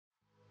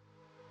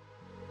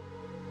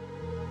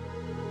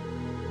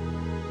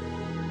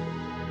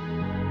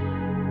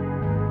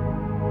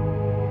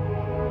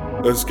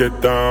Let's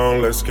get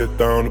down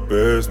to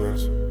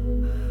business.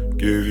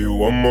 Give you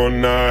one more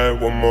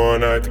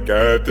night to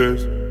get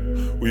this.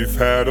 We've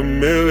had a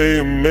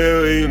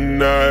million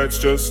nights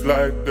just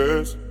like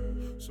this.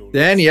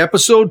 Danny,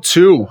 episode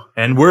 2.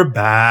 And we're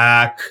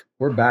back.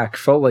 We're back.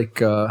 Felt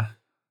like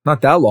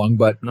not that long,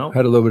 but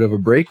had a little bit of a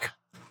break.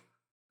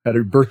 Had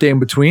a birthday in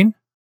between.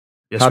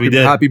 Yes, we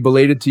did. Happy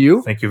belated to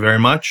you. Thank you very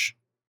much.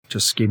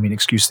 Just gave me an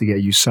excuse to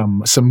get you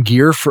some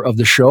gear of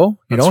the show.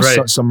 That's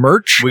right. Some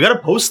merch. We got to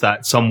post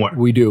that somewhere.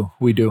 We do.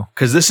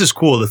 Because this is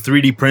cool. The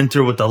 3D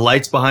printer with the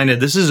lights behind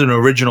it. This is an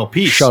original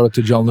piece. Shout out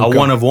to Gianluca. A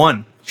one of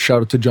one.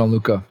 Shout out to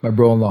Gianluca, my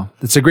bro-in-law.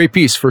 It's a great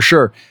piece for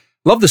sure.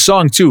 Love the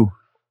song too.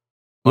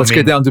 Let's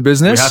get down to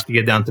business. We have to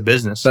get down to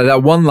business. So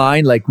that one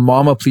line, like,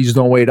 "Mama, please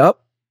don't wait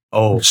up."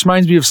 Oh, just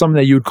reminds me of something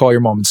that you would call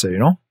your mom and say,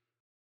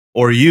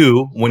 Or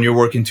you, when you're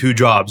working 2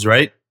 jobs,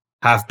 right?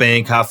 Half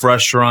bank, half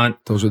restaurant.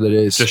 Those were the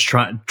days. Just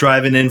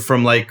driving in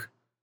from like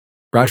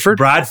Bradford.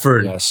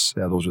 Yes.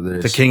 Yeah, those were the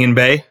days. To King and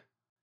Bay.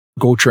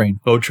 Go train.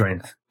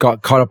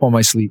 Got caught up on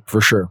my sleep for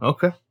sure.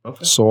 Okay.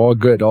 So all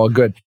good.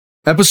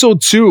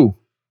 Episode 2,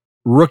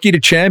 Rookie to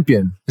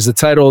Champion is the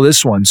title of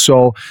this one.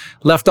 So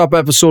left up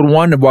episode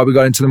 1 of why we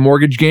got into the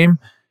mortgage game.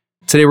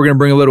 Today we're going to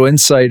bring a little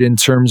insight in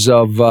terms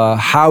of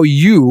how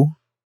you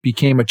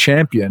became a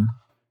champion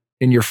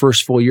in your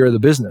first full year of the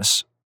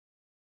business.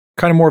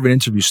 Kind of more of an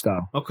interview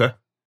style. Okay.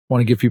 Want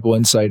to give people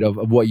insight of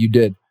what you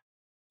did.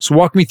 So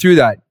walk me through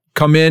that.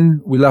 Come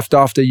in. We left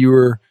off that you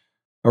were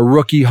a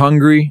rookie,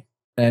 hungry.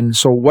 And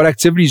so what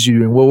activities are you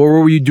doing? What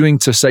were you doing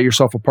to set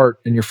yourself apart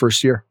in your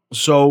first year?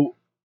 So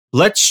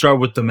let's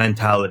start with the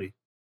mentality.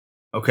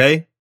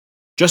 Okay?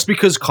 Just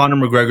because Conor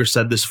McGregor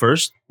said this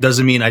first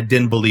doesn't mean I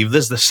didn't believe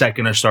this the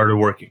second I started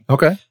working.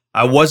 Okay.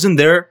 I wasn't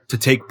there to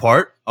take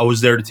part. I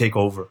was there to take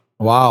over.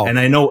 Wow. And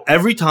I know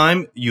every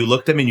time you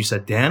looked at me and you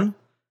said, Dan,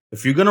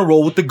 if you're going to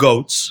roll with the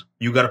GOATs,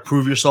 you got to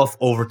prove yourself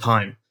over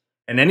time.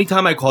 And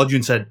anytime I called you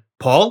and said,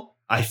 Paul,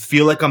 I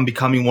feel like I'm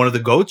becoming one of the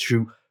GOATs,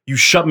 you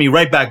shut me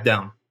right back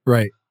down.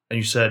 Right. And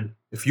you said,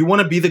 if you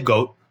want to be the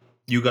GOAT,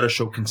 you got to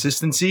show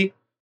consistency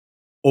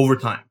over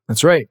time.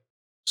 That's right.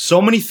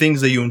 So many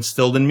things that you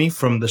instilled in me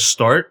from the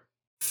start,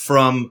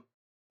 from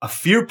a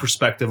fear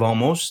perspective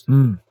almost,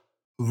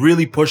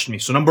 really pushed me.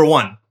 So number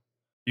 1,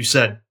 you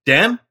said,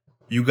 Dan,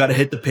 you got to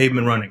hit the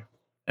pavement running.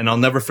 And I'll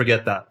never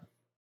forget that.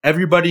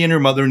 Everybody and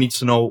your mother needs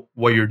to know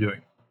what you're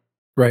doing.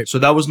 Right. So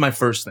that was my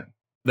first thing.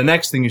 The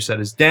next thing you said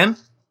is, Dan,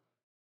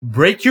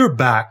 break your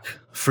back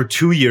for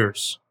 2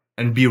 years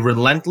and be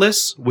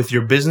relentless with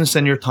your business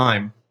and your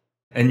time,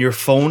 and your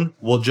phone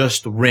will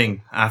just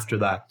ring after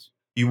that.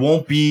 You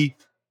won't be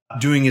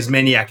doing as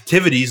many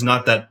activities.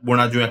 Not that we're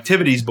not doing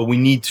activities, but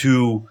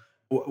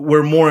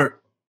we're more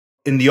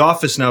in the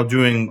office now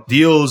doing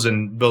deals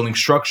and building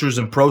structures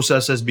and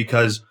processes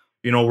because,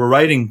 we're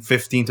writing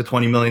 $15 to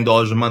 $20 million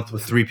a month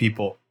with 3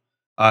 people,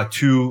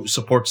 2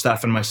 support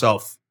staff and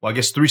myself. Well, I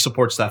guess 3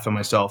 support staff and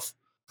myself.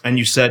 And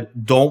you said,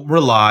 don't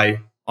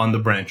rely on the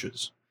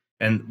branches.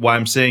 And why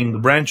I'm saying the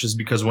branches,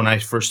 because when I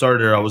first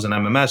started, I was an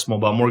MMS,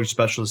 mobile mortgage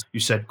specialist.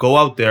 You said, go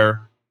out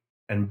there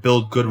and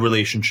build good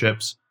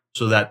relationships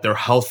so that they're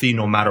healthy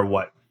no matter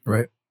what.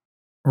 Right.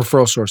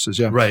 Referral sources,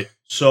 yeah. Right.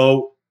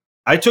 So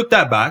I took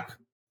that back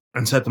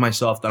and said to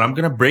myself that I'm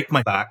going to break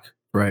my back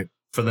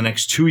for the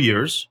next 2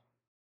 years.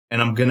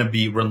 And I'm going to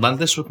be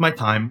relentless with my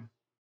time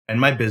and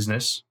my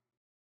business.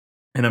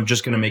 And I'm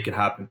just going to make it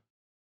happen.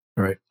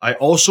 Right. I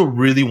also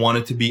really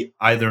wanted to be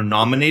either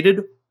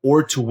nominated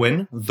or to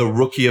win the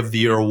Rookie of the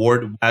Year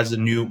award as a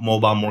new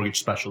mobile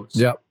mortgage specialist.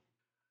 Yeah.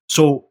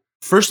 So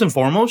first and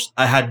foremost,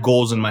 I had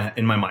goals in my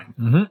mind.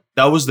 Mm-hmm.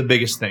 That was the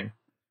biggest thing.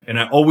 And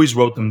I always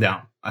wrote them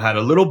down. I had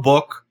a little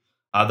book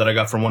that I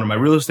got from one of my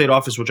real estate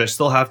office, which I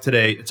still have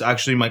today. It's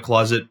actually in my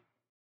closet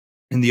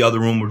in the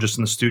other room. We're just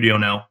in the studio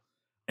now.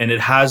 And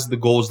it has the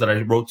goals that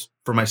I wrote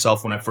for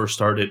myself when I first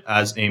started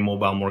as a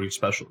mobile mortgage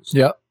specialist.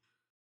 Yeah.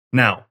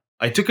 Now,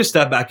 I took a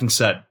step back and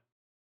said,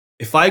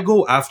 if I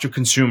go after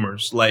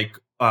consumers like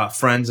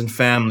friends and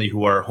family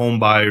who are home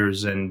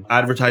buyers and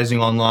advertising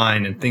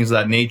online and things of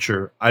that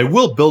nature, I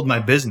will build my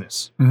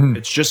business. Mm-hmm.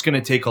 It's just going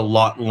to take a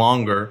lot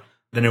longer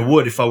than it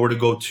would if I were to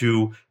go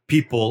to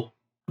people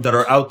that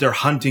are out there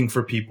hunting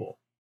for people.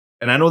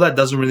 And I know that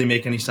doesn't really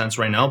make any sense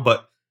right now,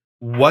 but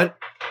what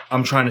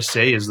I'm trying to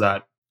say is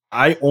that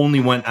I only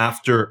went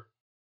after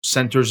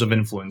centers of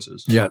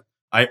influences. Yeah.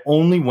 I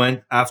only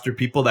went after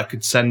people that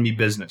could send me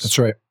business. That's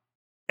right.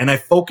 And I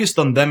focused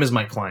on them as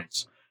my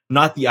clients,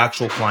 not the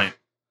actual client.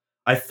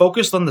 I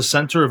focused on the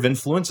center of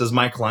influence as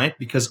my client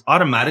because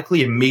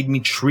automatically it made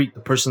me treat the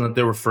person that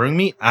they're referring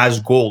me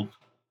as gold.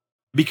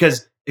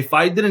 Because if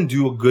I didn't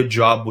do a good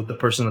job with the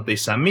person that they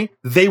send me,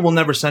 they will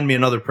never send me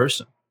another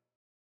person.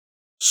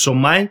 So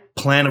my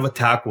plan of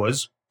attack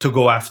was to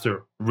go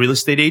after real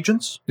estate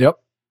agents,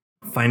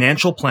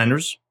 financial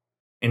planners,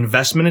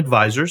 investment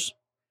advisors,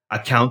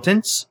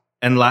 accountants,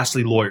 and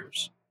lastly,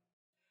 lawyers.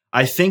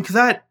 I think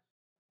that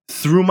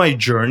through my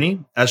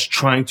journey as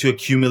trying to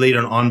accumulate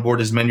and onboard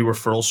as many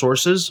referral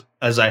sources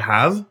as I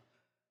have,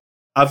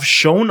 I've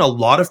shown a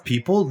lot of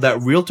people that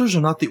realtors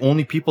are not the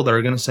only people that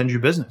are going to send you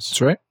business.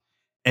 That's right.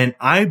 And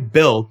I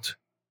built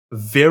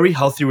very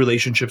healthy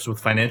relationships with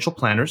financial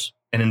planners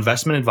and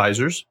investment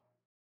advisors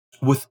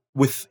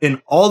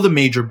within all the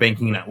major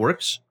banking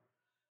networks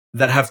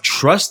that have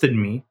trusted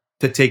me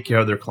to take care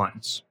of their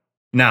clients.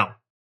 Now,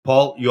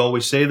 Paul, you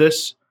always say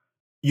this.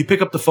 You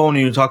pick up the phone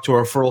and you talk to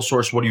a referral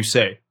source. What do you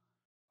say?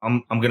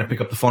 I'm going to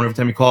pick up the phone every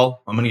time you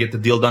call. I'm going to get the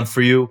deal done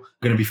for you. I'm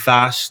going to be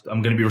fast.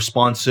 I'm going to be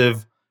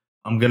responsive.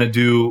 I'm going to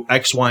do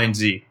X, Y, and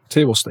Z.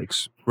 Table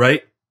stakes.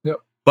 Right? Yep.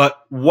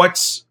 But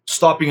what's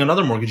stopping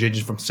another mortgage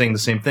agent from saying the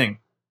same thing?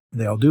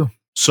 They all do.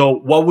 So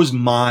what was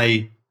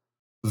my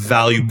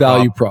value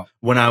prop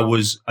when I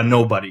was a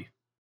nobody,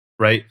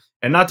 right?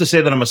 And not to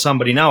say that I'm a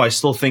somebody now. I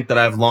still think that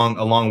I have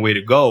a long way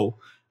to go,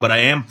 but I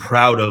am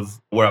proud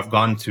of where I've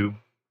gone to.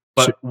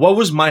 But what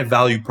was my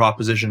value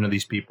proposition to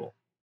these people?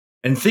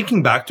 And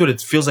thinking back to it,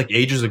 it feels like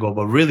ages ago,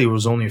 but really it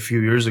was only a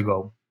few years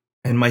ago.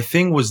 And my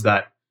thing was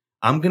that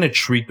I'm going to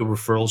treat the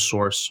referral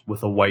source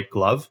with a white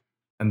glove,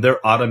 and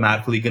they're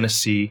automatically going to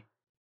see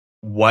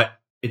what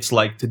it's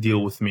like to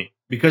deal with me.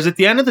 Because at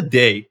the end of the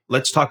day,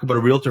 let's talk about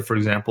a realtor, for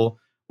example.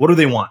 What do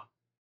they want?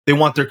 They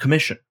want their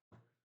commission,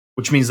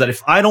 which means that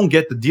if I don't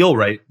get the deal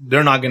right,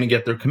 they're not going to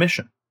get their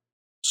commission.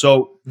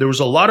 So there was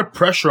a lot of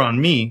pressure on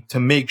me to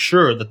make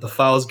sure that the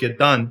files get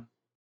done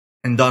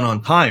and done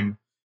on time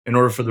in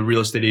order for the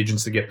real estate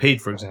agents to get paid,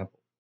 for example.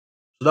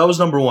 So that was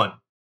number one.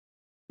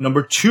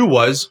 Number two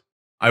was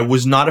I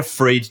was not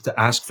afraid to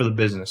ask for the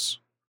business.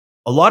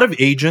 A lot of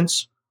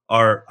agents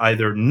are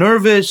either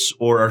nervous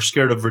or are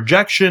scared of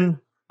rejection.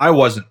 I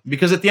wasn't,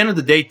 because at the end of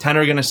the day, 10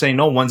 are going to say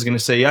no, one's going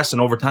to say yes,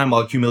 and over time I'll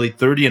accumulate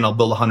 30 and I'll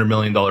build a $100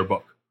 million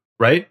book,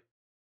 right?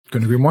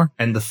 Couldn't agree more.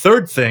 And the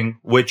third thing,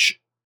 which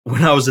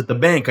when I was at the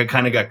bank, I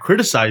kind of got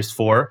criticized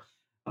for,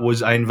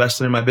 was I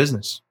invested in my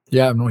business.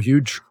 Yeah, no,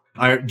 huge.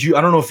 I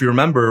don't know if you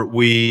remember,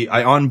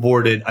 I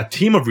onboarded a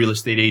team of real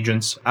estate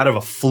agents out of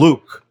a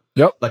fluke.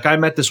 Yep. Like I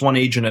met this one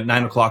agent at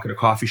 9:00 at a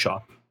coffee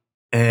shop,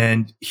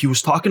 and he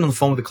was talking on the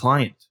phone with a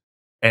client,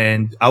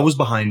 and I was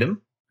behind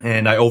him,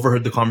 and I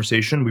overheard the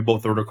conversation. We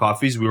both ordered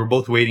coffees. We were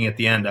both waiting at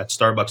the end at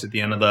Starbucks at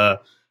the end of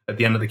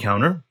the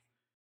counter.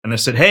 And I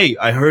said, "Hey,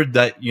 I heard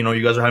that you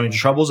guys are having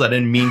troubles. I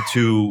didn't mean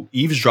to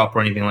eavesdrop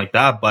or anything like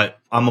that, but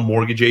I'm a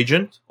mortgage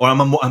agent, or I'm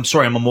a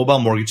mobile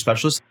mortgage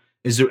specialist.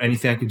 Is there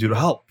anything I could do to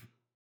help?"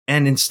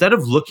 And instead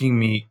of looking at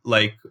me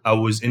like I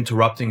was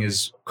interrupting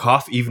his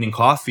evening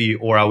coffee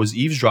or I was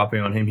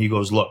eavesdropping on him, he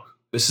goes, "Look,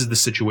 this is the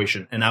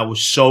situation." And I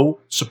was so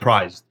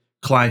surprised.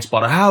 Clients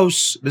bought a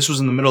house. This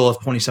was in the middle of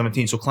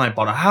 2017. So client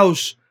bought a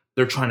house.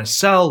 They're trying to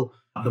sell.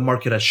 The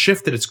market has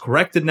shifted. It's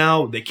corrected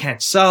now. They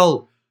can't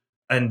sell.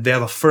 And they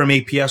have a firm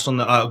APS on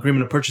the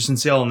agreement of purchase and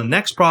sale on the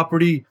next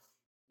property.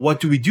 What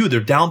do we do?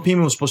 Their down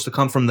payment was supposed to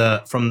come from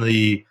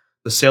the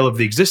sale of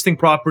the existing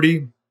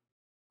property.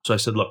 So I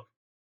said, "Look,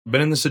 I've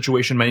been in this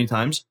situation many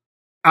times.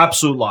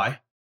 Absolute lie.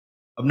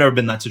 I've never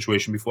been in that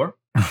situation before.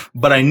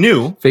 But I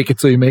knew." Fake it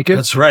till you make it.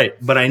 That's right.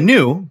 But I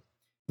knew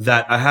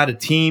that I had a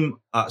team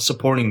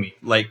supporting me,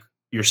 like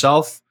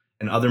yourself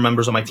and other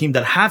members of my team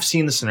that have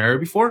seen the scenario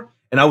before,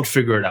 and I would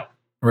figure it out.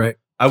 Right.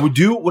 I would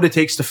do what it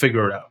takes to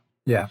figure it out.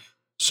 Yeah.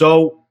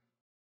 So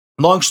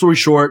long story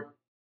short,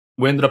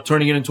 we ended up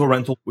turning it into a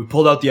rental. We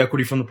pulled out the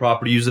equity from the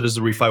property, used it as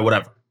a refi,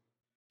 whatever.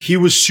 He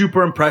was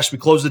super impressed. We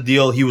closed the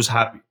deal. He was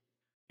happy.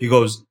 He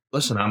goes,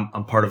 "Listen,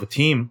 I'm part of a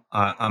team.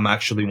 I'm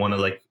actually one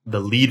of the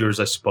leaders,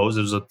 I suppose.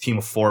 It was a team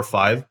of 4 or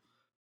 5.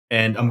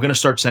 And I'm going to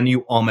start sending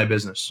you all my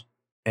business."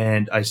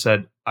 And I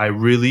said,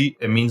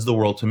 it means the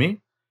world to me.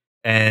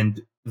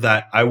 And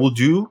that I will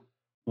do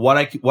what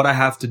I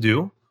have to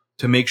do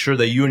to make sure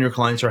that you and your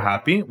clients are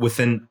happy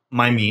within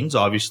my means,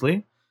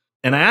 obviously.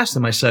 And I asked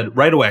him, I said,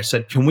 right away,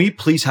 "Can we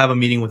please have a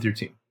meeting with your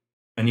team?"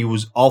 And he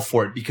was all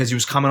for it because he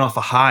was coming off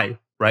a high,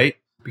 right?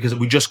 Because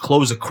we just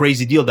closed a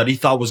crazy deal that he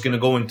thought was going to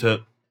go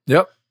into.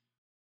 Yep.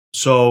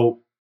 So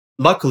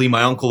luckily,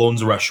 my uncle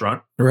owns a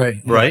restaurant.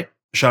 Right. Right.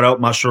 Shout out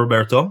Master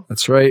Roberto.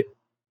 That's right.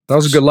 That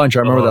was a good lunch.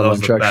 I remember that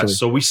lunch, actually. Best.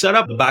 So we set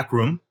up the back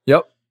room.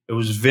 Yep. It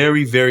was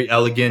very, very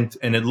elegant,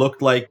 and it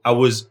looked like I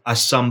was a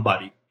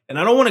somebody. And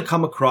I don't want to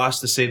come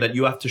across to say that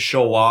you have to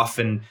show off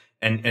and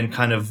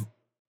kind of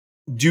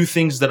do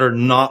things that are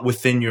not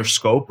within your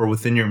scope or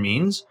within your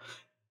means.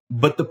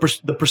 But the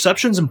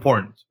perception is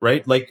important,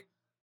 right? Like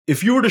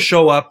if you were to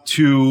show up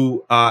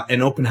to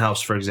an open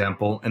house, for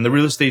example, and the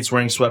real estate's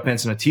wearing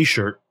sweatpants and a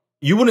t-shirt,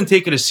 you wouldn't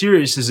take it as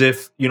serious as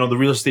if, the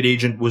real estate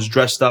agent was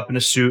dressed up in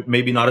a suit,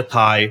 maybe not a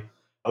tie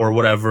or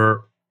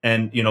whatever,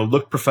 and,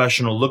 look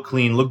professional, look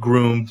clean, look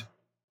groomed,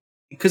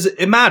 because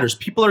it matters.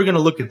 People are going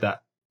to look at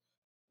that.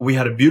 We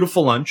had a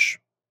beautiful lunch,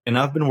 and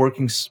I've been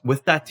working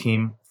with that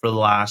team for the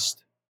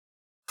last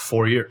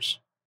 4 years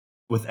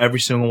with every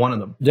single one of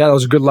them. Yeah, that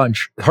was a good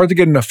lunch. Hard to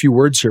get in a few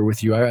words here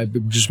with you.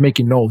 I'm just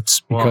making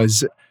notes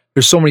because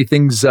there's so many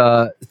things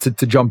to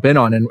jump in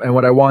on. And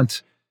what I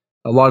want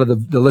a lot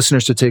of the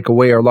listeners to take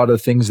away are a lot of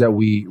the things that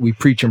we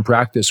preach and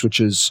practice, which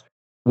is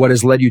what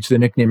has led you to the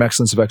nickname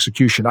Excellence of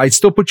Execution. I'd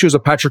still put you as a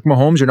Patrick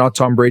Mahomes. You're not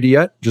Tom Brady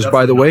yet, just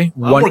by the way.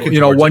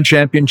 One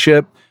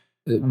championship,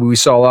 We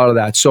saw a lot of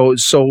that. So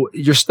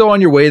you're still on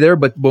your way there,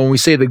 but when we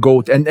say the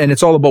GOAT, and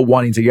it's all about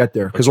wanting to get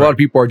there, because a lot of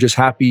people are just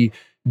happy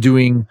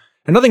doing,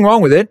 and nothing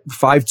wrong with it,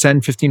 5,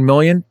 10, 15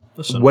 million,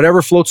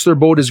 whatever floats their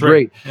boat is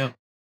great. Yeah.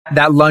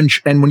 That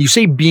lunch, and when you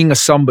say being a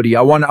somebody,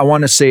 I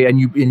want to say, and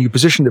you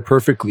positioned it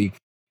perfectly,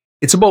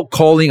 it's about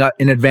calling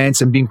in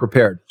advance and being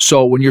prepared.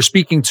 So when you're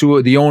speaking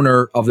to the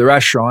owner of the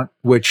restaurant,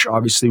 which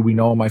obviously we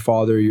know, my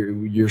father,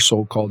 your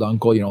so-called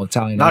uncle,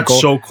 Italian Not uncle.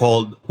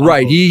 so-called.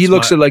 Right. He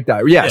looks at it like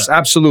that. Yes,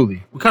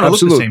 absolutely. We kind of look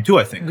the same too,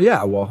 I think.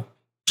 Yeah, well.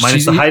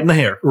 Minus the height and the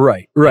hair.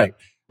 Right.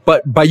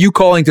 But by you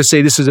calling to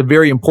say this is a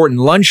very important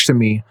lunch to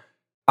me,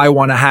 I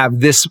want to have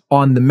this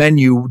on the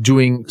menu,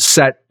 doing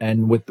set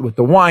and with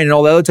the wine and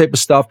all that other type of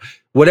stuff,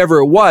 whatever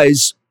it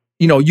was,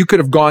 you could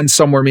have gone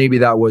somewhere maybe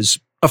that was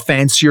a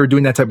fancier,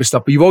 doing that type of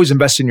stuff, but you've always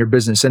invested in your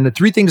business. And the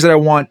 3 things that I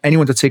want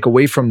anyone to take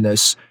away from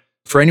this,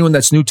 for anyone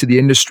that's new to the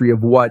industry,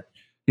 of what,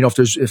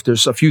 if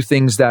there's a few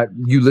things that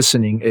you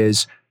listening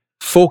is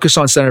focus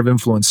on center of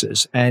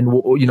influences. And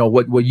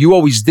what you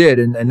always did,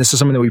 and this is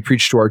something that we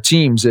preach to our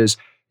teams, is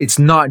it's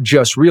not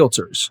just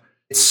realtors.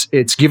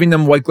 It's giving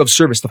them white glove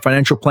service, the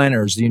financial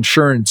planners, the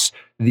insurance,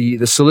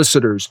 the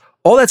solicitors,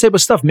 all that type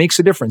of stuff makes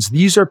a difference.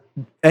 These are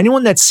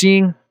anyone that's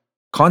seeing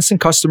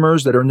constant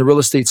customers that are in the real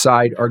estate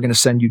side are going to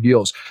send you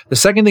deals. The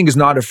second thing is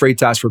not afraid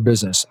to ask for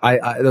business.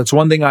 That's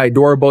one thing I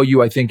adore about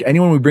you. I think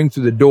anyone we bring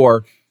through the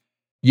door,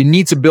 you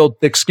need to build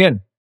thick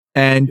skin,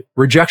 and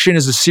rejection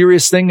is a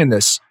serious thing in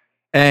this.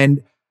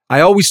 And I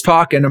always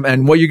talk,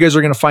 and what you guys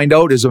are going to find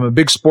out is I'm a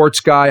big sports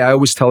guy. I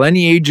always tell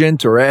any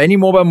agent or any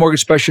mobile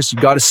mortgage specialist, you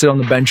got to sit on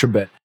the bench a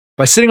bit.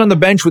 By sitting on the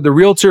bench with the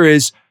realtor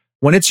is,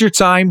 when it's your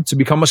time to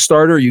become a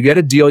starter, you get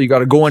a deal, you got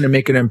to go in and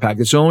make an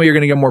impact. It's the only way you're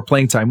going to get more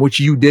playing time, which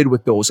you did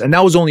with those. And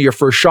that was only your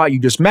first shot. You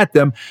just met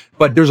them.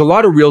 But there's a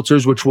lot of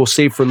realtors, which we'll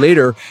save for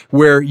later,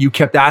 where you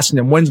kept asking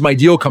them, when's my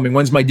deal coming?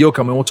 When's my deal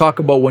coming? We'll talk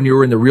about when you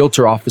were in the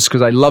realtor office,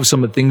 because I love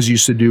some of the things you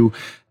used to do,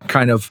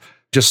 kind of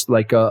just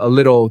like a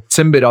little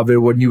tidbit of it,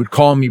 when you would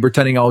call me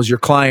pretending I was your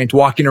client,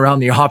 walking around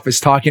the office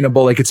talking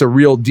about like it's a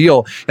real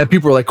deal. And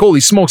people are like, holy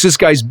smokes, this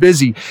guy's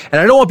busy. And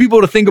I don't want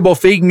people to think about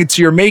faking it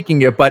till you're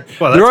making it, but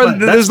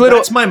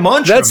that's my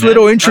mantra. That's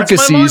little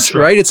intricacies,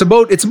 right? It's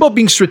about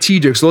being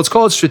strategic. So let's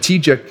call it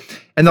strategic.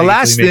 And the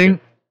last thing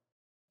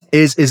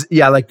is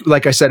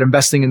like I said,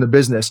 investing in the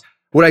business.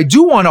 What I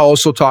do want to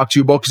also talk to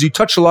you about, because you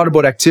touched a lot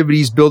about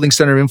activities, building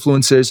center of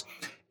influences,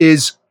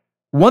 is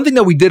one thing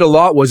that we did a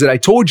lot was that I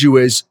told you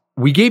is,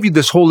 we gave you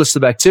this whole list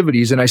of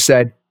activities, and I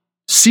said,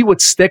 see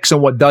what sticks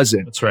and what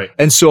doesn't. That's right.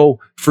 And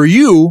so for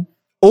you,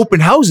 open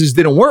houses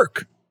didn't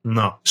work.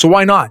 No. So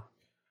why not?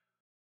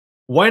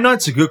 Why not?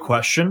 It's a good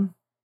question.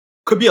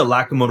 Could be a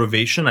lack of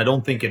motivation. I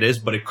don't think it is,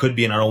 but it could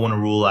be, and I don't want to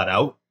rule that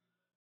out.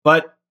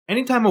 But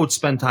anytime I would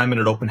spend time in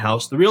an open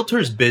house, the realtor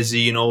is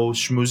busy,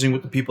 schmoozing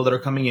with the people that are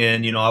coming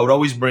in. I would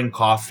always bring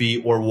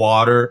coffee or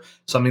water,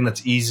 something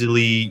that's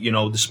easily,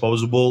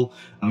 disposable,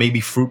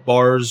 maybe fruit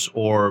bars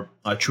or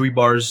chewy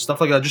bars, stuff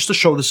like that, just to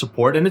show the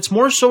support. And it's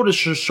more so to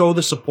show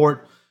the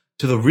support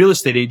to the real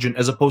estate agent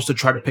as opposed to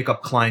try to pick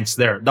up clients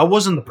there. That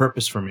wasn't the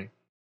purpose for me.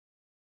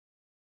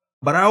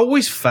 But I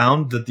always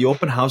found that the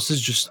open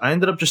houses I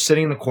ended up just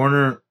sitting in the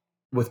corner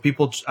with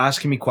people just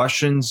asking me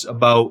questions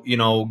about,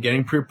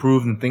 getting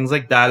pre-approved and things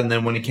like that. And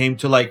then when it came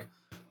to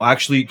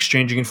actually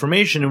exchanging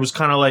information, it was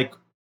kind of like,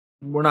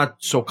 we're not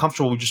so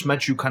comfortable. We just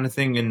met you kind of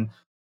thing. And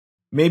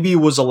maybe it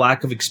was a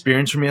lack of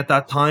experience for me at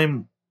that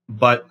time,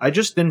 but I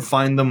just didn't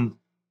find them.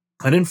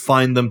 I didn't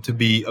find them to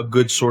be a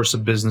good source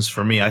of business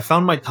for me. I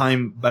found my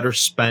time better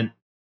spent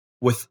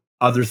with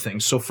other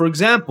things. So for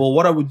example,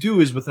 what I would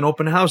do is with an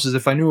open house is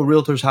if I knew a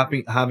realtor's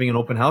having an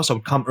open house, I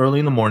would come early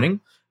in the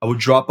morning. I would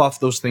drop off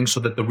those things so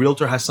that the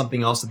realtor has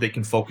something else that they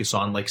can focus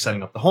on, like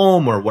setting up the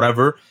home or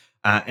whatever.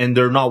 And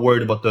they're not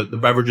worried about the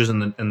beverages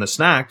and the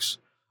snacks.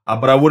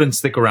 But I wouldn't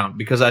stick around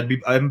because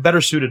I'm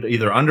better suited to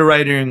either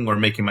underwriting or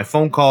making my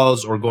phone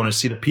calls or going to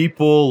see the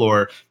people.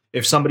 Or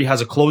if somebody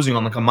has a closing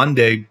on a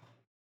Monday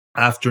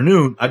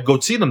afternoon, I'd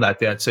go see them that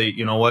day. I'd say,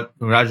 you know what?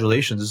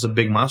 Congratulations. This is a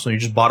big milestone. You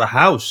just bought a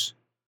house.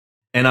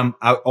 And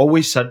I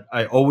always said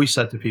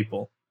to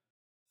people,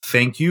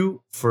 thank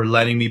you for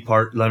letting me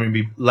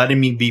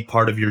be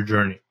part of your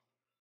journey,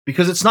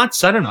 because it's not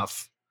said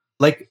enough.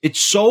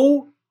 It's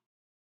so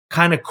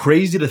kind of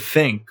crazy to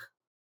think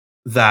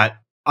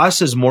that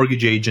us as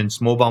mortgage agents,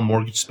 mobile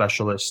mortgage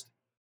specialists,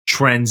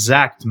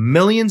 transact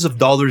millions of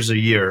dollars a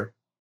year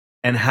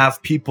and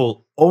have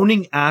people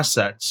owning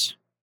assets,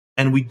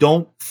 and we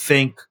don't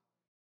thank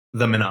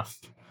them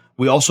enough.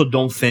 We also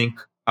don't thank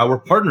our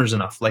partners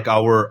enough, like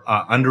our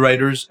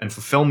underwriters and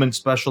fulfillment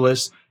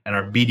specialists and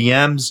our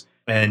BDMs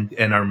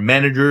and our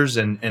managers.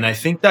 And I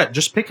think that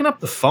just picking up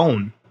the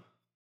phone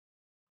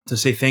to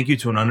say thank you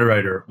to an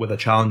underwriter with a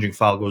challenging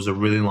file goes a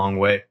really long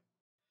way.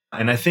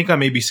 And I think I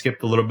maybe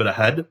skipped a little bit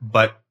ahead,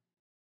 but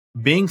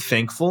being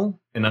thankful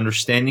and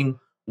understanding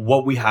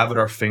what we have at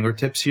our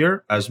fingertips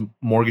here as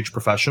mortgage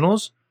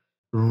professionals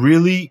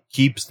really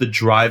keeps the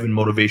drive and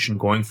motivation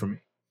going for me.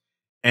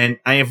 And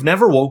I have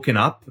never woken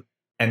up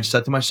and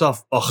said to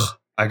myself, ugh,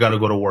 I got to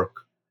go to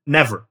work.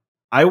 Never.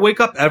 I wake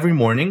up every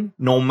morning,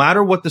 no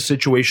matter what the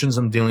situations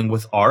I'm dealing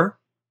with are,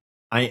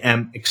 I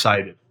am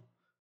excited.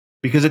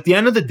 Because at the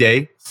end of the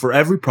day, for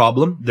every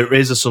problem, there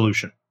is a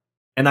solution.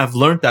 And I've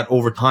learned that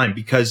over time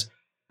because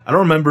I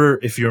don't remember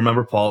if you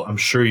remember, Paul, I'm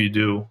sure you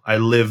do. I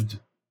lived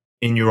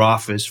in your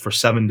office for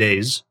 7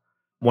 days.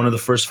 One of the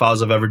first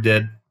files I've ever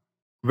did.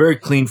 Very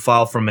clean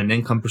file from an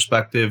income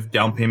perspective.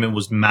 Down payment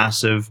was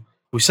massive.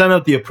 We sent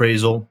out the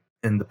appraisal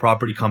and the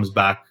property comes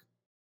back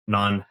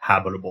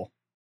non-habitable.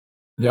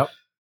 Yep.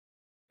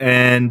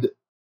 And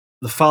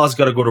the file's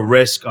got to go to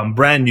risk. I'm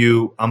brand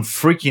new. I'm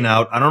freaking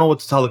out. I don't know what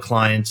to tell the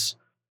clients.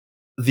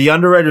 The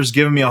underwriter's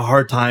giving me a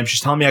hard time.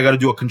 She's telling me I got to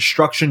do a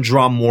construction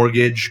draw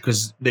mortgage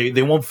because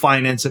they won't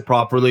finance it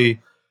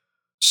properly,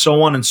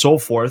 so on and so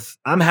forth.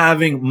 I'm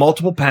having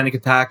multiple panic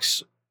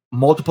attacks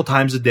multiple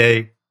times a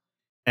day.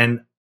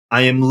 And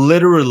I am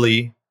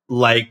literally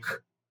like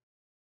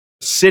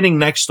sitting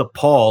next to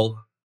Paul,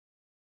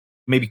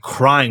 maybe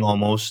crying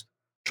almost,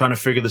 trying to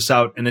figure this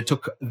out. And it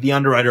took the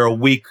underwriter a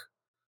week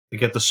to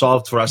get this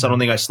solved for us. I don't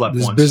think I slept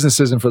This once. business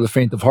isn't for the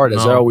faint of heart,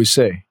 as I always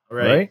say.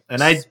 Right?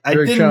 And I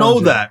very didn't know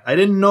challenging. that. I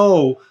didn't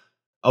know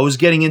I was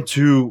getting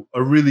into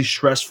a really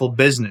stressful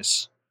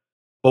business.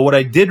 But what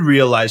I did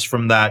realize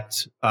from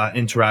that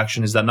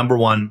interaction is that number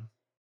one,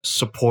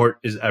 support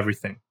is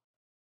everything.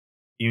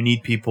 You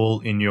need people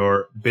in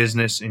your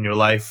business, in your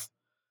life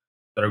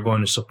that are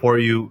going to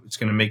support you. It's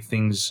going to make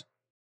things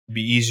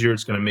be easier.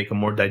 It's going to make them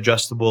more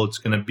digestible. It's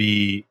going to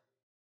be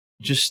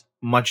just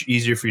much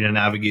easier for you to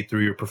navigate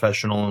through your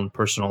professional and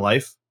personal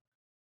life.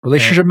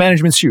 Relationship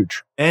management's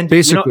huge. And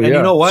Basically, you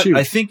know what? it's huge.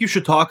 I think you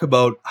should talk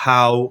about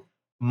how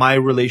my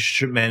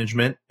relationship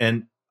management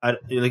and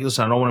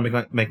listen, I don't want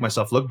to make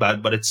myself look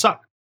bad, but it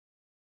sucked.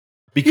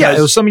 Because Yeah,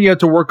 it was something you had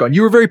to work on.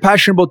 You were very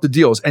passionate about the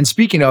deals. And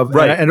speaking of,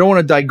 Right. and I don't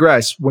want to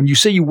digress, when you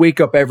say you wake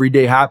up every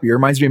day happy, it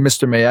reminds me of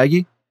Mr.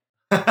 Miyagi,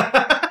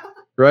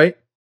 right?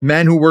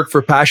 Man who worked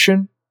for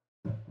passion,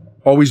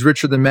 always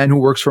richer than man who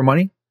works for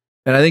money.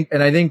 And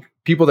I think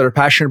people that are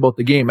passionate about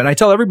the game, and I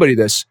tell everybody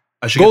this,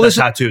 I should Go get that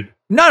listen- tattooed.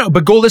 no,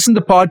 but go listen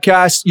to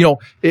podcasts. You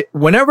know,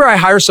 whenever I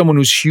hire someone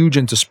who's huge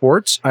into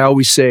sports, I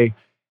always say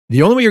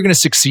the only way you're going to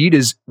succeed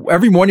is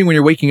every morning when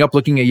you're waking up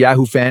looking at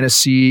Yahoo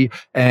Fantasy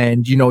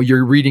and, you know,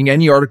 you're reading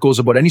any articles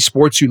about any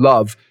sports you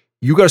love,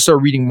 you got to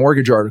start reading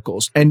mortgage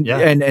articles. And, Yeah.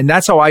 and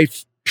that's how I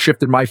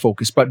shifted my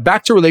focus. But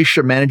back to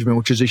relationship management,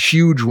 which is a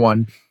huge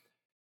one.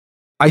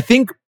 I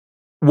think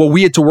what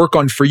we had to work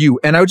on for you,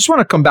 and I just want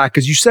to come back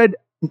because you said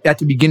at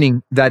the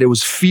beginning that it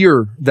was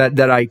fear that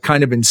I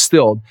kind of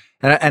instilled.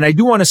 And I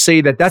do want to say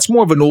that that's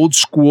more of an old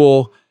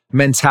school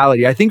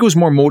mentality. I think it was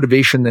more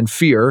motivation than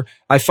fear.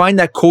 I find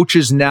that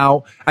coaches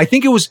now, I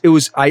think it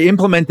was, I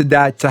implemented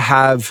that to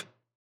have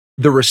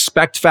the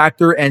respect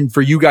factor and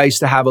for you guys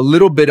to have a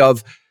little bit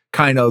of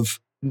kind of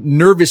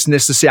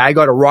nervousness to say, I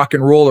got to rock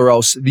and roll or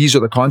else these are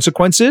the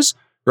consequences,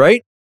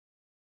 right?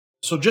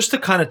 So just to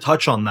kind of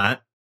touch on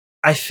that,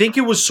 I think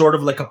it was sort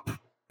of like a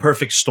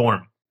perfect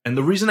storm. And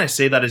the reason I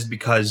say that is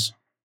because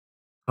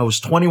I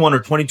was 21 or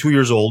 22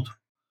 years old,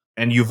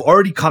 and you've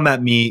already come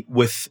at me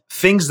with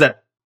things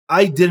that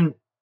I didn't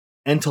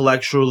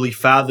intellectually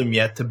fathom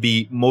yet to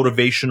be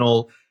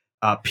motivational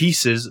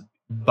pieces,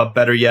 but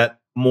better yet,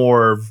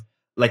 more of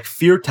like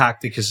fear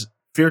tactics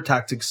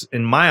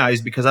in my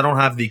eyes, because I don't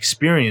have the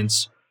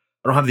experience.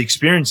 I don't have the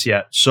experience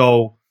yet.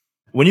 So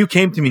when you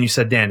came to me and you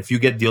said, Dan, if you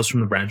get deals from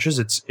the branches,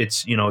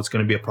 it's you know, it's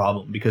going to be a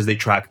problem because they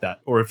track that.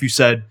 Or if you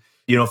said,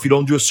 you know, if you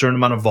don't do a certain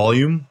amount of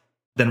volume,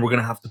 then we're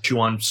going to have to chew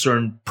on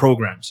certain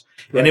programs.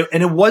 Right.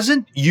 And it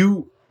wasn't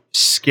you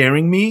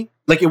scaring me.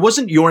 Like, it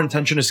wasn't your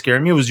intention to scare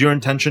me. It was your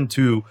intention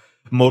to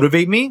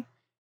motivate me.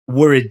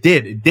 Where it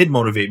did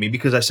motivate me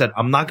because I said,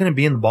 I'm not going to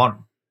be in the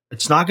bottom.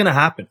 It's not going to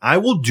happen. I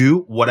will do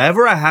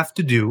whatever I have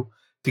to do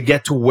to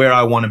get to where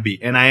I want to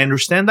be. And I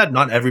understand that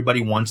not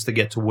everybody wants to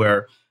get to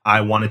where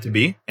I want it to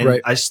be. And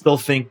Right. I still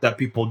think that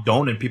people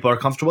don't and people are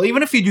comfortable.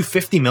 Even if you do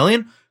 50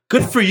 million,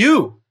 good for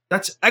you.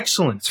 That's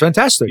excellent. It's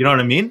fantastic. You know what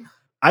I mean?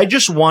 I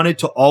just wanted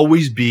to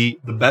always be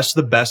the best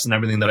of the best in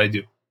everything that I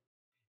do.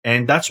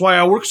 And that's why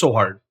I work so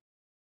hard.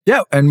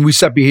 Yeah, and we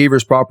set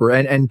behaviors proper.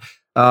 And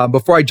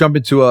before I jump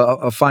into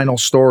a final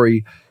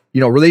story, you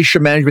know,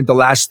 relationship management, the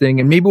last thing,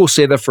 and maybe we'll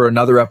say that for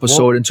another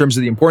episode in terms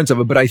of the importance of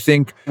it. But I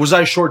think Was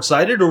I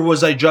short-sighted or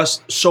was I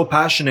just so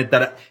passionate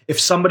that if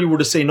somebody were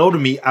to say no to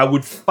me, I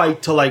would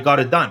fight till I got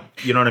it done?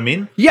 You know what I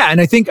mean? yeah, and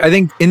I think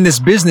in this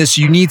business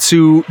you need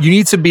to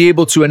be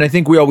able to, and I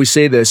think we always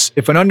say this: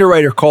 if an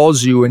underwriter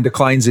calls you and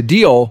declines a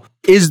deal,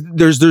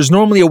 there's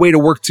normally a way to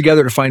work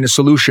together to find a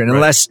solution,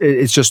 unless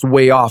it's just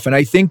way off. And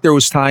I think there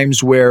was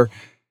times where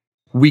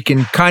we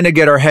can kind of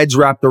get our heads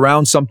wrapped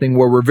around something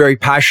where we're very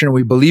passionate,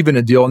 we believe in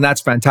a deal, and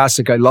that's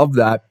fantastic. I love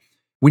that.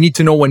 We need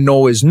to know when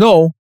no is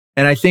no.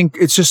 And I think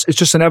it's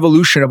just an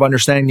evolution of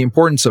understanding the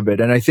importance of it.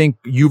 And I think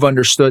you've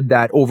understood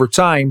that over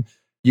time,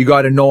 you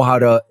got to know how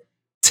to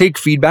take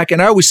feedback.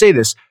 And I always say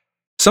this,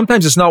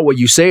 sometimes it's not what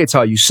you say, it's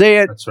how you say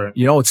it. That's right.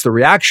 You know, it's the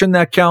reaction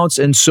that counts.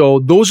 And so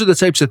those are the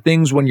types of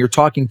things when you're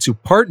talking to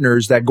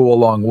partners that go a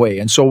long way.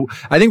 And so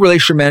I think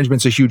relationship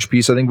management's a huge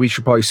piece. I think we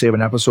should probably save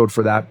an episode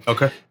for that.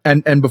 Okay.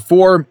 And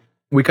before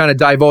we kind of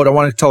dive out, I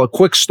want to tell a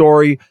quick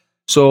story.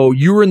 So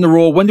you were in the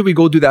role. When did we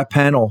go do that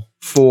panel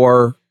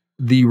for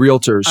the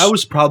realtors?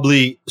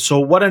 So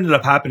what ended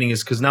up happening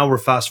is, because now we're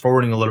fast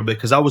forwarding a little bit,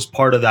 because I was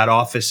part of that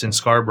office in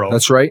Scarborough.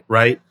 That's right.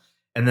 Right.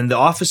 And then the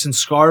office in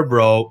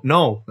Scarborough,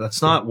 no,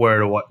 that's not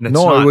where it was.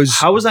 No, it was.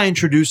 How was I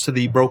introduced to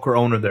the broker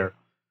owner there?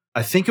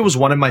 I think it was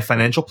one of my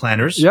financial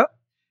planners. Yep.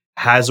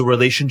 Has a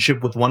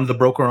relationship with one of the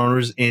broker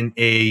owners in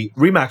a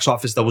Remax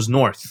office that was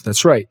north.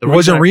 That's right. It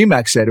wasn't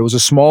Remax yet. It was a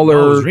smaller.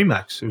 No, it was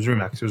Remax. It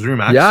was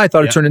Remax. Yeah, I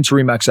thought it turned into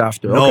Remax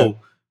after. No, okay.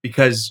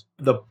 Because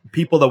the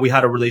people that we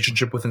had a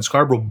relationship with in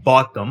Scarborough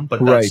bought them,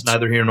 but that's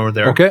neither here nor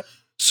there. Okay.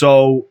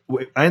 So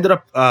I ended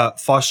up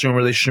fostering a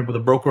relationship with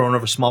a broker owner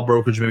of a small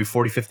brokerage, maybe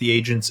 40, 50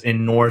 agents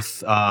in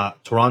North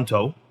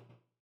Toronto.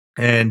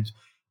 And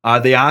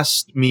they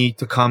asked me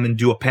to come and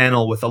do a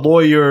panel with a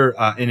lawyer,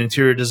 an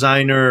interior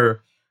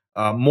designer,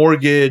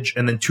 mortgage,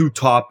 and then 2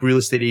 top real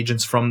estate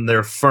agents from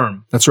their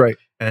firm. That's right.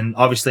 And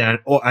obviously,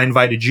 I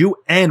invited you,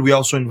 and we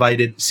also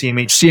invited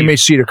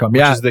CMHC to come.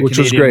 Yeah, which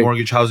was great.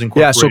 Mortgage Housing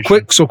Corporation.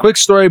 Yeah. So quick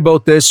story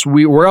about this.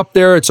 We're up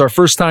there. It's our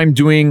first time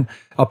doing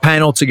a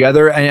panel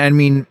together. And I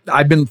mean,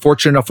 I've been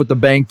fortunate enough with the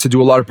bank to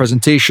do a lot of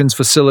presentations,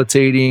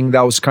 facilitating.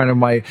 That was kind of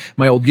my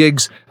old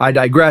gigs. I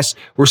digress.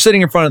 We're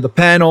sitting in front of the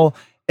panel,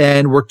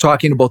 and we're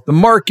talking about the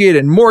market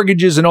and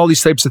mortgages and all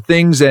these types of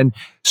things. And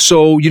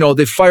so, you know,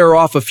 they fire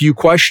off a few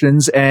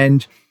questions,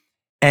 and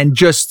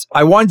just,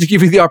 I wanted to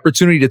give you the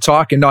opportunity to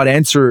talk and not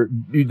answer,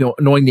 you know,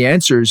 knowing the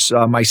answers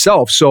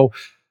myself. So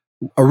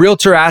a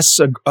realtor asks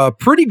a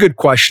pretty good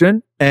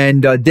question,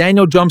 and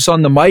Daniel jumps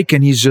on the mic,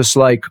 and he's just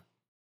like,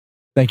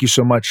 "Thank you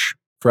so much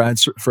for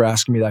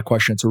asking me that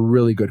question. It's a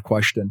really good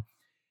question."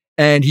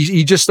 And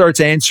he just starts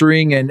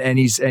answering, and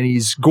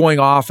he's going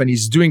off, and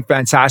he's doing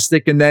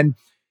fantastic. And then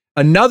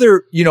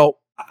another, you know,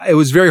 it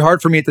was very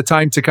hard for me at the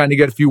time to kind of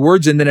get a few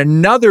words. And then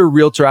another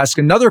realtor asked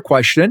another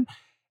question.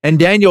 And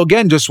Daniel,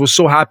 again, just was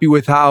so happy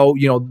with how,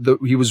 you know,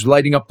 he was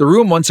lighting up the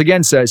room. Once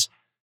again, says,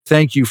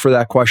 "Thank you for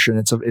that question.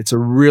 It's a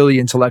really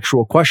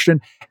intellectual question."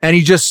 And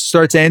he just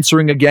starts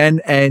answering again.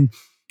 And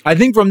I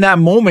think from that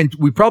moment,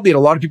 we probably had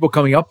a lot of people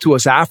coming up to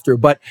us after,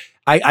 but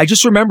I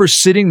just remember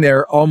sitting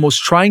there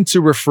almost trying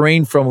to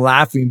refrain from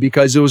laughing,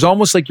 because it was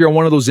almost like you're on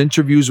one of those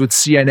interviews with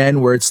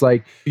CNN where it's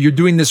like you're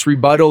doing this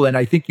rebuttal and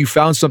I think you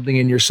found something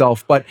in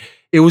yourself. But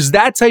it was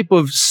that type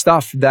of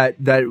stuff that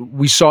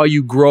we saw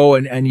you grow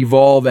and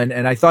evolve.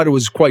 And I thought it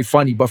was quite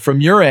funny. But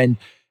from your end,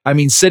 I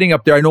mean, sitting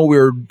up there, I know we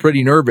were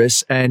pretty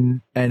nervous,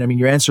 and I mean,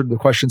 you answered the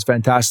questions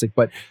fantastic,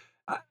 but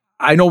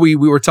I know we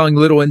were telling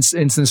little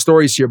instant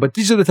stories here, but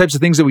these are the types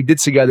of things that we did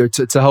together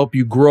to help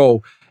you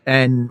grow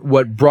and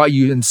what brought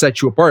you and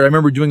set you apart. I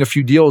remember doing a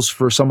few deals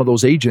for some of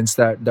those agents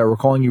that were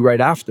calling you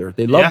right after.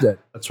 They loved it.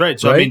 That's right.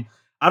 So, right? I mean,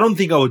 I don't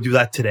think I would do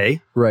that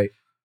today. Right.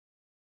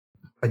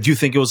 I do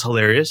think it was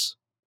hilarious.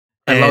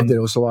 I loved it.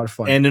 It was a lot of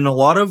fun. And in a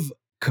lot of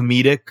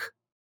comedic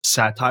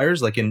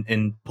satires, like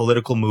in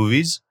political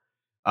movies,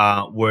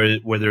 where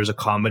there's a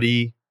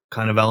comedy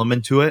kind of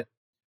element to it,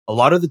 a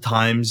lot of the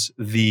times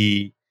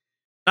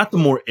not the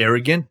more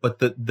arrogant, but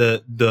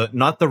the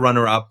not the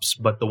runner-ups,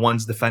 but the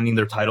ones defending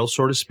their title,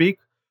 so to speak,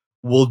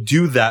 will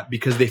do that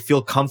because they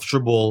feel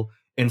comfortable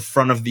in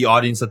front of the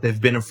audience that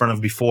they've been in front of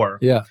before.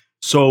 Yeah.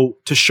 So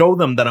to show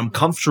them that I'm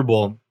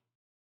comfortable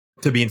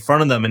to be in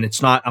front of them, and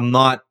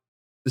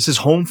this is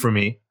home for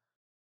me,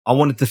 I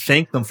wanted to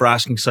thank them for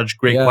asking such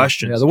great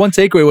questions. Yeah, the one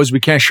takeaway was we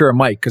can't share a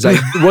mic because I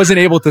wasn't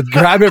able to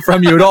grab it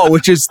from you at all,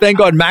 which is, thank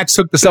God Max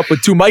hooked us up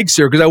with 2 mics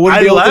here because I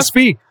wouldn't be able to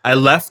speak. I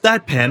left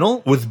that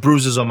panel with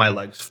bruises on my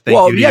legs.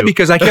 Thank you.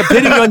 Because I kept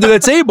hitting you under the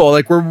table.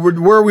 Like,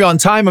 where are we on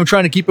time? I'm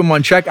trying to keep him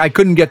on check. I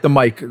couldn't get the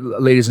mic,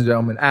 ladies and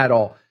gentlemen, at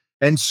all.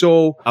 And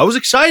so I was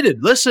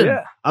excited. Listen,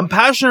 I'm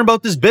passionate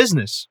about this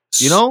business,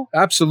 you know?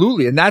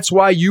 Absolutely. And that's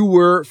why you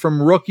were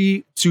from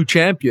rookie to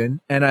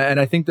champion. And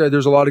I think that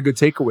there's a lot of good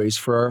takeaways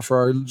for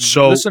our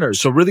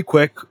listeners. So really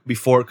quick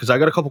because I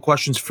got a couple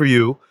questions for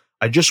you.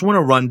 I just want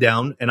to run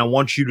down, and I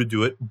want you to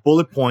do it,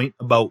 bullet point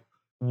about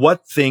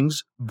what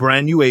things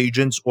brand new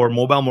agents or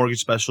mobile mortgage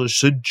specialists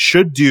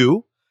should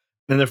do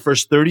in their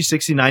first 30,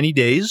 60, 90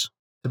 days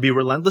to be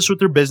relentless with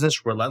their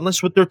business,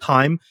 relentless with their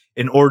time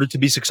in order to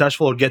be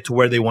successful or get to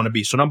where they want to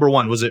be. So number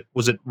one, was it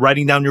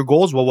writing down your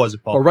goals? What was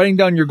it, Paul? Well, writing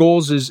down your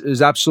goals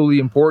is absolutely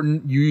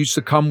important. You used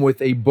to come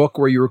with a book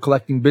where you were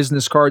collecting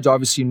business cards.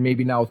 Obviously,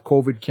 maybe now with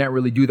COVID, can't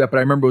really do that. But I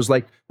remember it was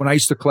like when I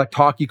used to collect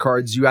hockey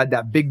cards, you had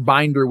that big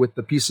binder with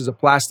the pieces of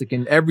plastic,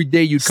 and every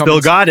day you'd come.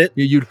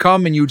 You'd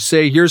come and you'd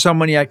say, "Here's how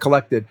many I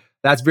collected."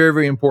 That's very,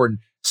 very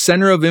important.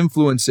 Center of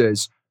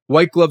influences.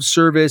 White glove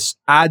service,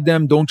 add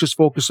them. Don't just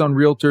focus on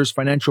realtors,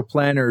 financial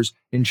planners,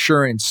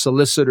 insurance,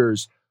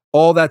 solicitors,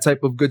 all that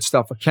type of good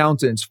stuff.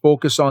 Accountants,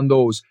 focus on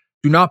those.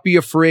 Do not be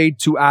afraid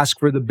to ask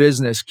for the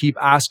business. Keep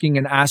asking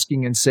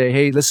and say,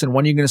 "Hey, listen,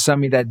 when are you going to send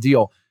me that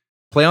deal?"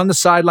 Play on the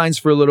sidelines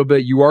for a little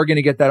bit. You are going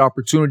to get that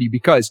opportunity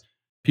because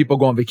People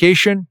go on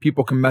vacation.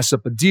 People can mess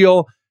up a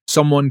deal.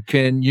 Someone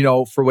can,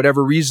 for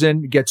whatever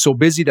reason, get so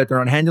busy that they're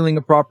not handling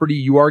a property.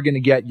 You are going to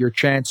get your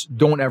chance.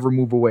 Don't ever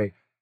move away.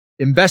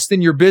 Invest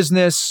in your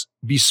business.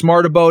 Be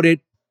smart about it.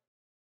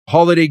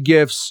 Holiday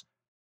gifts,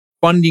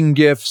 funding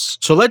gifts.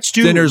 So let's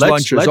do dinners,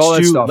 lunches, all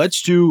that stuff.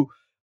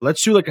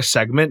 Let's do like a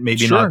segment,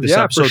 maybe Sure, not this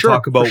yeah, episode. for sure,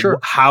 Talk about for sure.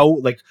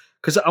 how,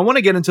 because I want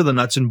to get into the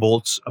nuts and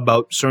bolts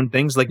about certain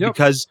things, Yep.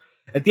 because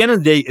at the end of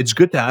the day, it's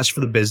good to ask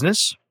for the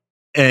business,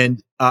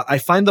 and I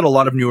find that a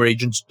lot of newer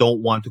agents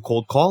don't want to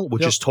cold call,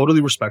 which Yep. is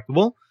totally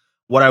respectable.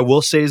 What I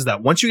will say is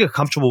that once you get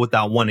comfortable with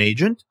that one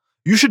agent,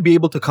 you should be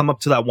able to come up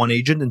to that one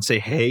agent and say,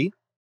 "Hey,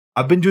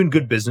 I've been doing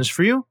good business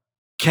for you.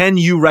 Can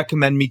you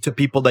recommend me to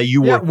people that you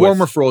work warm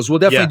with?" referrals. We'll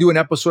definitely Yeah. do an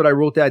episode. I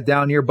wrote that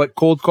down here, but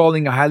cold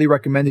calling, I highly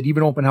recommend it.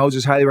 Even open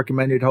houses, highly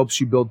recommended. It helps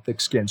you build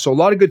thick skin. So a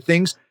lot of good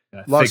things,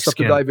 Yeah, a lot of thick stuff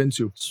skin. to dive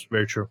into It's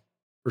very true.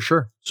 for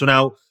sure. So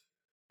now,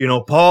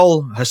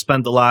 Paul has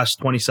spent the last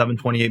 27,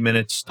 28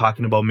 minutes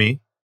talking about me,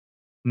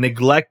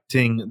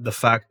 neglecting the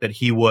fact that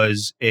he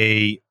was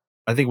I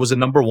think it was a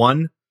number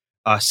one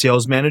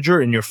sales manager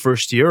in your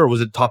first year, or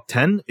was it top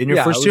 10 in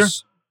your first it year?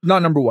 was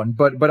not number one,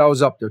 but I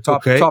was up there,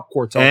 top Okay.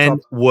 quartile.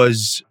 And top.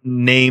 was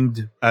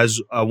named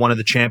as one of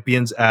the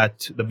champions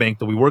at the bank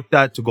that we worked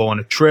at, to go on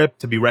a trip,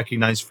 to be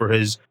recognized for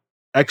his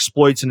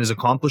exploits and his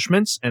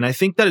accomplishments. And I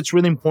think that it's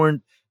really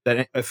important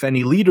that if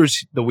any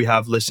leaders that we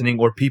have listening,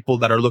 or people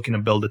that are looking to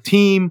build a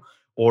team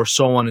or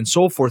so on and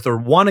so forth, or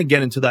want to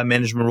get into that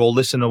management role,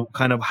 listen to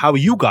kind of how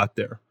you got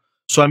there.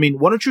 So, I mean,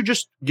 why don't you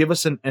just give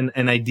us an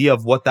idea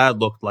of what that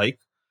looked like,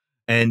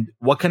 and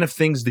what kind of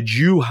things did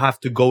you have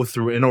to go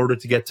through in order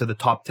to get to the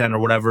top 10 or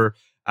whatever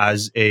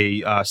as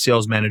a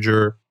sales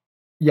manager?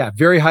 Yeah,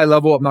 very high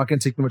level. I'm not going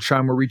to take too much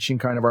time. We're reaching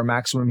kind of our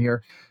maximum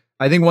here.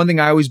 I think one thing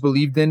I always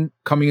believed in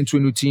coming into a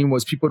new team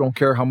was people don't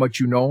care how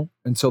much you know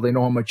until they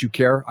know how much you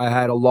care. I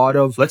had a lot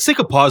of Let's take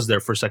a pause there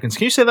for a second.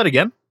 Can you say that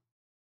again?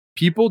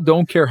 people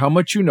don't care how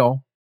much you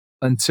know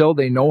until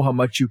they know how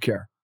much you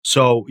care.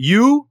 So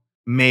you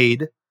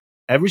made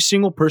every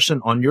single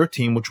person on your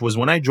team, which was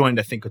when I joined,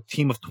 I think a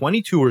team of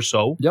 22 or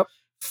so, Yep.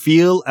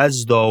 feel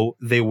as though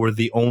they were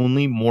the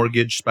only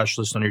mortgage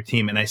specialist on your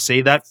team. And I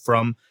say that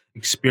from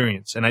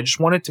experience. And I just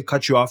wanted to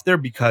cut you off there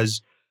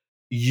because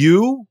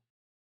you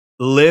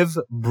live,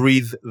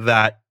 breathe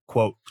that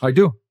quote. I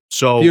do.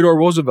 So Theodore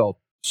Roosevelt.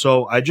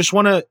 So I just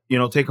want to,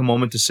 take a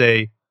moment to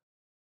say,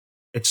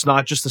 it's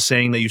not just a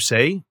saying that you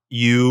say,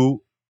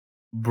 you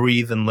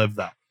breathe and live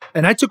that.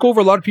 And I took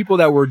over a lot of people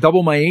that were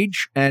double my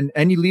age, and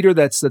any leader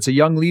that's a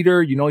young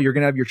leader, you're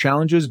going to have your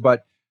challenges,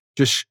 but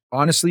just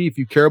honestly, if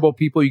you care about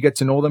people, you get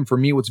to know them. For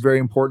me, what's very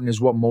important is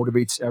what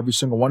motivates every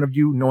single one of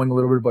you, knowing a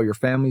little bit about your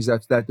families.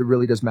 That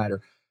really does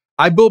matter.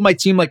 I build my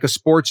team like a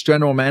sports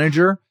general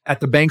manager. At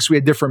the banks, we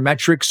had different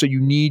metrics. So you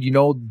need,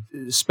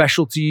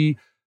 specialty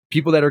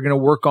people that are going to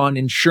work on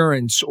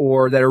insurance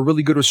or that are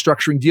really good with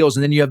structuring deals.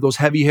 And then you have those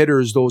heavy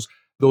hitters,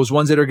 those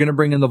ones that are going to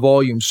bring in the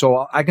volume.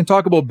 So I can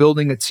talk about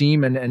building a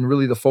team and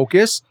really the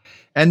focus.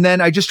 And then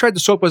I just tried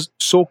to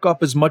soak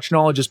up as much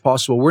knowledge as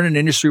possible. We're in an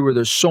industry where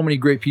there's so many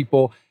great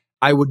people.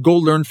 I would go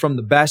learn from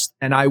the best,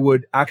 and I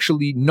would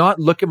actually not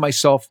look at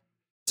myself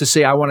to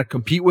say I want to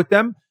compete with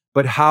them,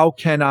 but how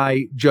can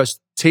I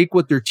just take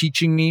what they're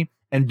teaching me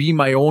and be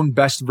my own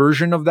best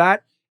version of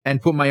that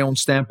and put my own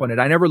stamp on it.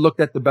 I never looked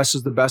at the best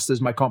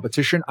as my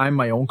competition. I'm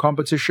my own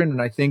competition.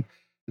 And I think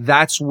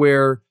that's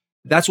what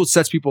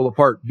sets people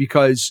apart,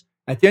 because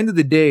at the end of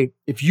the day,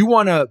 if you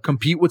want to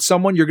compete with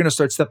someone, you're going to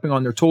start stepping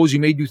on their toes. You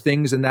may do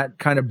things, and that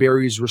kind of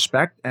buries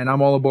respect. And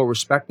I'm all about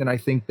respect. And I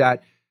think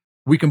that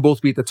we can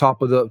both be at the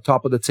top of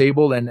the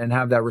table and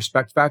have that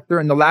respect factor.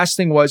 And the last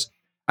thing was,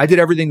 I did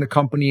everything the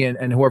company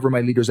and whoever my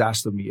leaders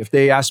asked of me. If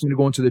they asked me to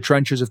go into the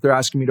trenches, if they're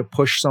asking me to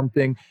push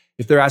something,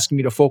 if they're asking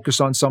me to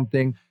focus on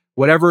something,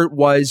 whatever it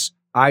was,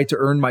 I had to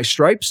earn my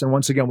stripes. And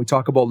once again, we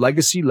talk about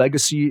legacy.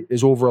 Legacy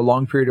is over a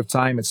long period of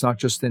time. It's not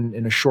just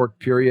in a short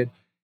period.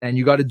 And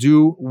you got to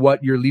do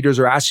what your leaders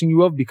are asking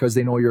you of, because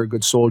they know you're a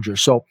good soldier.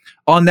 So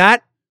on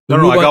that, I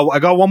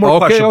got one more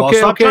question. Paul.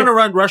 Stop trying to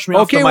rush me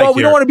off the mic well,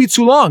 we here. don't want to be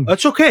too long.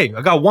 That's okay.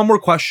 I got one more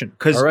question,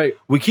 because All right.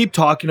 we keep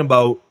talking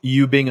about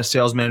you being a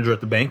sales manager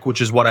at the bank,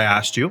 which is what I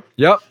asked you.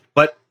 Yep.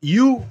 But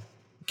you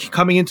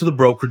coming into the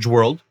brokerage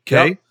world,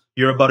 okay? Yep.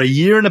 You're about a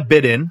year and a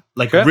bit in,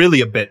 really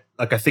a bit,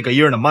 like I think a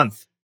year and a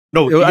month.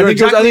 No, I think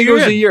it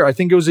was a year. I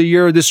think it was a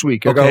year this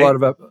week. I got a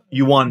lot of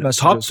You won messages.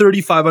 top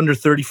 35 under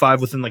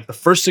 35 within like the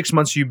first 6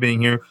 months of you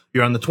being here.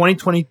 You're on the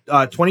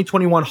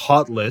 2021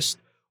 hot list.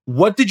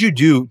 What did you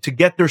do to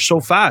get there so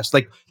fast?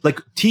 Like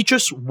teach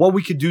us what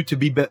we could do to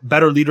be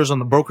better leaders on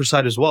the broker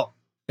side as well.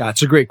 Yeah,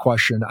 it's a great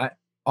question.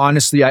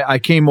 I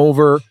came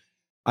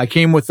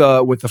with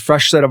a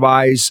fresh set of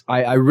eyes.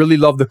 I really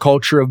love the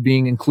culture of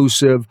being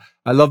inclusive.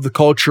 I love the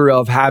culture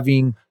of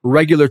having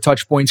regular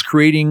touch points,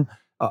 creating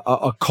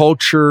a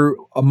culture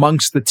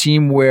amongst the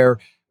team where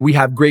we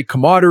have great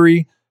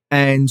camaraderie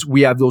and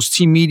we have those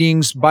team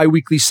meetings,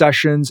 bi-weekly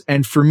sessions.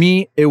 And for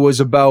me, it was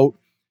about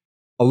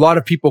a lot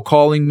of people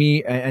calling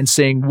me and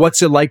saying,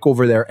 what's it like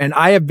over there? And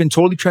I have been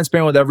totally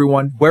transparent with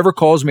everyone. Whoever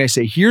calls me, I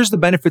say, here's the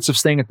benefits of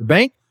staying at the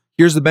bank.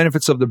 Here's the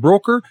benefits of the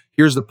broker.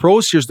 Here's the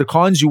pros. Here's the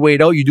cons. You weigh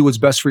it out. You do what's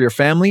best for your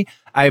family.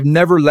 I have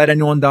never led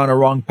anyone down a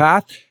wrong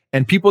path.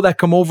 And people that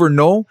come over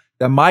know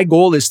that my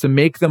goal is to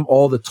make them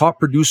all the top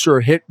producer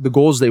or hit the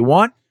goals they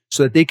want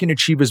so that they can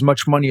achieve as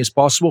much money as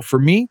possible. For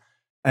me,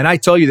 and I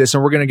tell you this,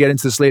 and we're going to get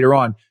into this later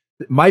on,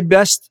 my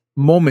best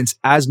moments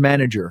as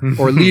manager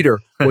or leader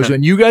was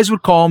when you guys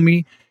would call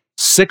me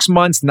 6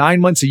 months,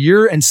 9 months, a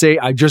year and say,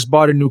 I just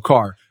bought a new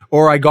car,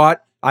 or I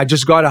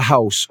just got a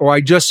house, or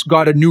I just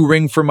got a new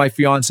ring for my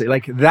fiance.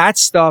 Like, that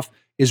stuff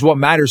is what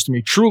matters to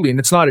me truly. And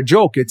it's not a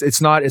joke.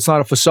 It's not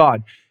a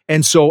facade.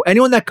 And so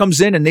anyone that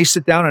comes in and they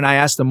sit down and I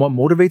ask them what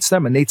motivates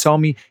them and they tell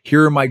me,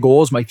 here are my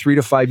goals, my 3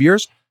 to 5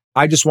 years,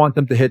 I just want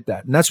them to hit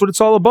that. And that's what it's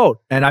all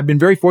about. And I've been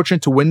very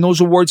fortunate to win those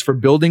awards for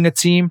building a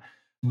team.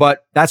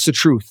 But that's the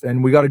truth.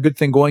 And we got a good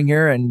thing going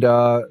here, and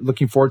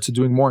looking forward to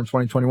doing more in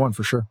 2021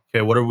 for sure.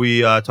 Okay, what are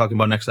we talking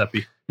about next,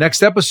 Epi?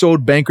 Next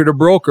episode, banker to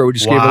broker. We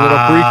just gave a little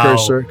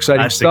precursor.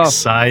 Exciting stuff. That's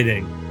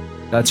exciting.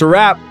 That's a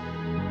wrap.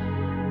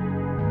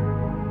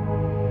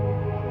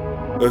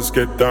 Let's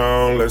get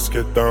down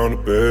to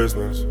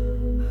business.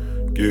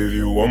 Give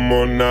you one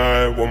more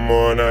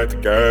night to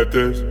get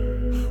this.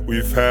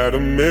 We've had a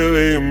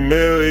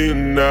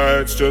million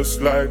nights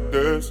just like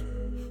this.